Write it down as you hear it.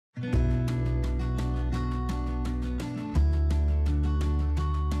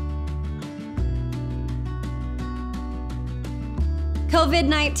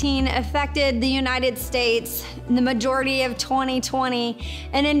COVID-19 affected the United States in the majority of 2020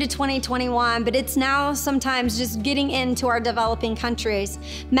 and into 2021, but it's now sometimes just getting into our developing countries.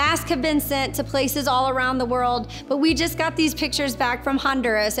 Masks have been sent to places all around the world, but we just got these pictures back from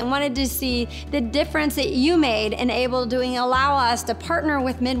Honduras and wanted to see the difference that you made in able to allow us to partner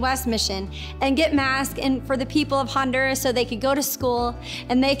with Midwest Mission and get masks in for the people of Honduras so they could go to school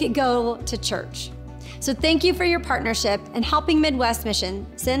and they could go to church. So thank you for your partnership and helping Midwest Mission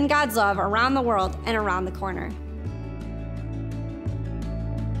send God's love around the world and around the corner.